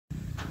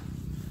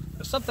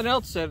something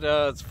else that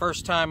it's the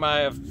first time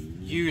I have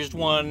used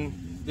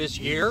one this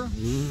year.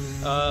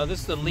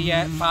 This is the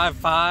Leatt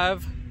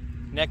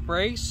 5.5 neck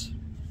brace.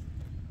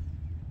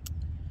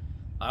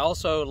 I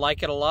also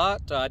like it a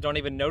lot. I don't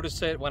even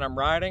notice it when I'm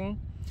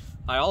riding.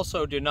 I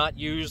also do not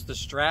use the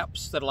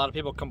straps that a lot of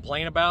people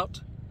complain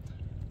about.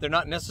 They're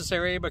not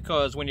necessary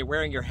because when you're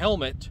wearing your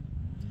helmet,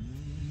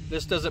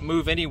 this doesn't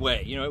move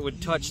anyway. You know, it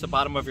would touch the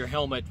bottom of your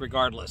helmet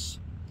regardless.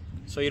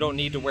 So you don't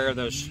need to wear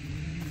those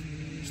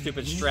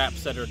stupid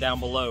straps that are down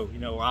below, you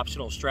know,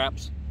 optional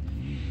straps.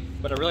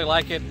 But I really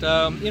like it.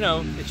 You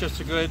know, it's just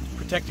a good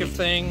protective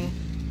thing.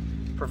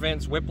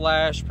 Prevents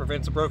whiplash,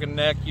 prevents a broken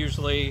neck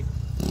usually,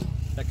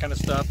 that kind of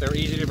stuff. They're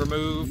easy to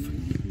remove.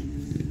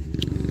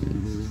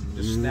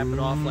 Just snap it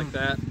off like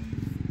that.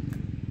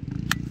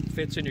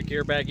 Fits in your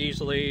gear bag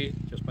easily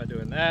just by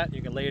doing that.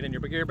 You can lay it in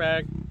your gear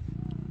bag.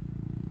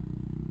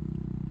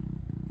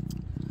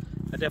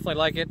 I definitely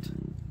like it.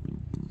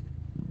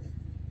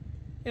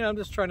 You know, I'm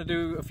just trying to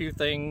do a few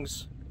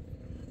things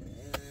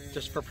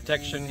just for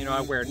protection. You know,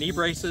 I wear knee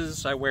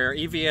braces. I wear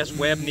EVS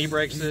web knee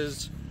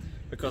braces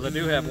because I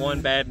do have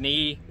one bad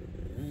knee,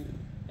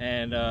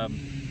 and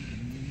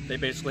they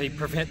basically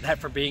prevent that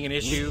from being an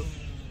issue.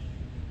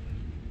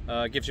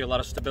 Gives you a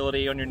lot of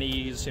stability on your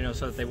knees, you know,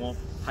 so that they won't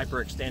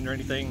hyperextend or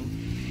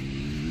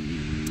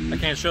anything. I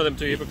can't show them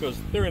to you because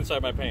they're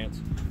inside my pants.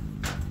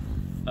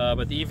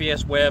 But the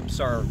EVS webs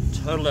are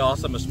totally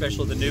awesome,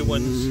 especially the new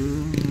ones.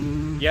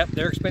 Yep,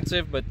 they're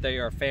expensive, but they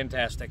are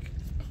fantastic.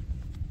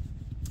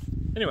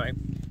 Anyway,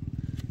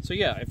 so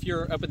yeah, if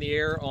you're up in the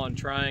air on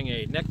trying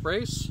a neck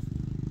brace,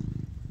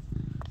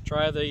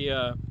 try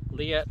the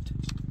Leatt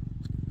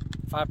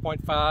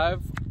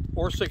 5.5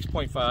 or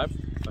 6.5.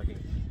 If I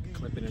can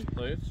clip it in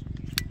place.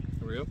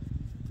 There we go.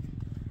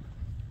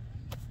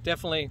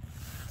 Definitely.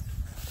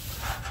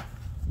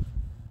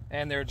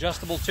 And they're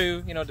adjustable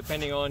too, you know,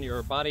 depending on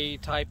your body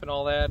type and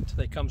all that.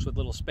 They comes with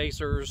little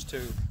spacers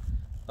to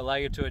allow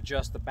you to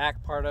adjust the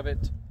back part of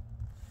it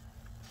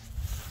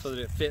so that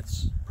it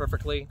fits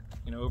perfectly,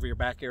 you know, over your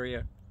back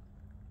area.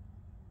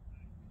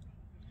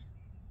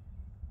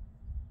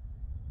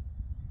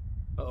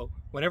 Uh-oh.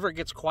 Whenever it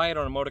gets quiet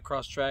on a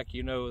motocross track,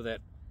 you know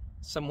that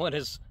someone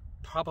has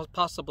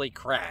possibly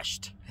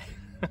crashed.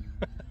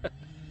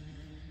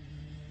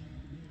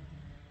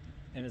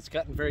 And it's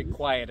gotten very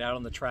quiet out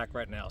on the track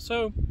right now,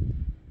 so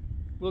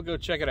we'll go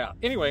check it out.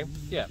 Anyway,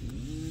 yeah,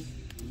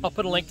 I'll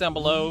put a link down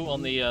below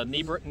on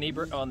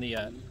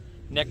the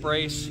neck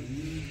brace.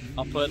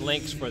 I'll put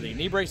links for the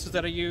knee braces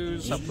that I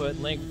use. I'll put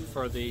link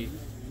for the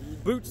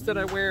boots that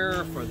I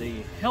wear, for the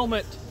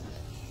helmet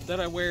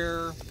that I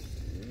wear.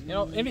 You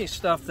know, any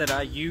stuff that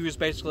I use,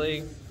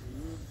 basically,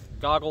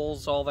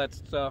 goggles, all that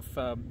stuff.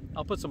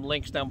 I'll put some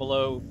links down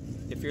below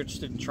if you're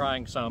interested in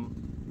trying some.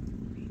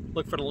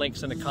 Look for the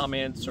links in the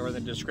comments or in the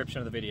description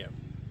of the video.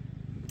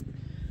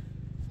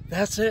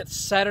 That's it.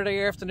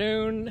 Saturday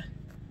afternoon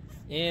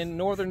in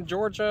northern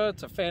Georgia.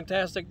 It's a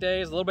fantastic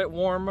day. It's a little bit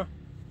warm,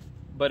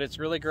 but it's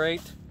really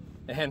great.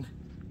 And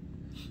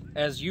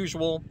as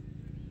usual,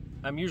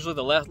 I'm usually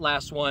the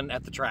last one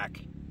at the track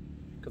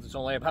because there's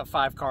only about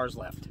 5 cars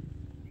left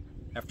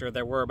after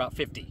there were about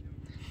 50.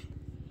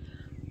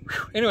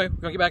 Anyway, we're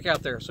going to get back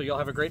out there. So y'all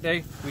have a great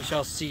day. We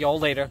shall see y'all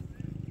later.